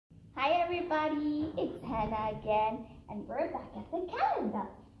Hi everybody, it's Hannah again and we're back at the calendar.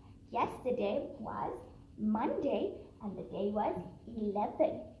 Yesterday was Monday and the day was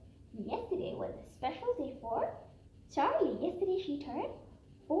 11. Yesterday was a special day for Charlie. Yesterday she turned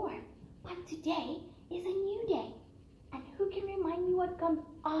 4. But today is a new day. And who can remind me what comes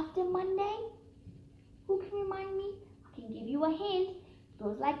after Monday? Who can remind me? I can give you a hint. It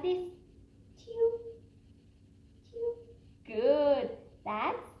goes like this. Chew, chew. Good.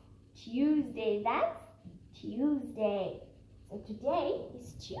 That's Tuesday. That's Tuesday. So today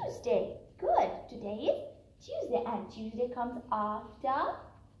is Tuesday. Good. Today is Tuesday. And Tuesday comes after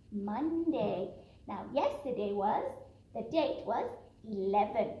Monday. Now, yesterday the date was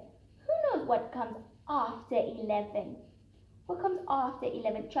 11. Who knows what comes after 11? What comes after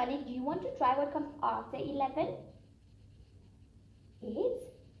 11? Charlie, do you want to try what comes after 11? It's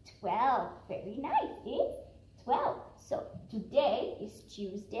 12. Very nice. It's 12. So today is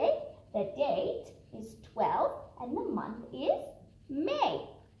Tuesday, the date is 12, and the month is May.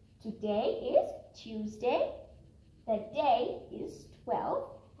 Today is Tuesday, the day is 12,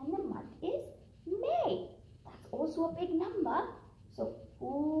 and the month is May. That's also a big number. So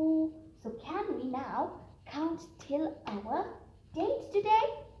can we now count till our date today,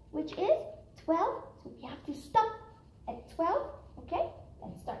 which is 12? So we have to stop at 12, okay?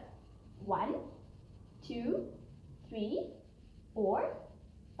 Let's start. 1, 2, 3, 4,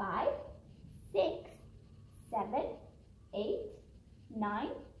 5, 6, 7, 8, 9,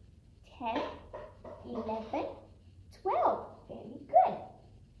 10, 11, 12. Very good.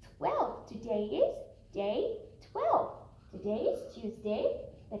 12. Today is day 12. Today is Tuesday.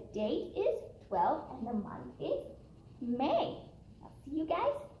 The date is 12 and the month is May. I'll see you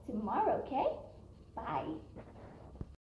guys tomorrow, okay? Bye.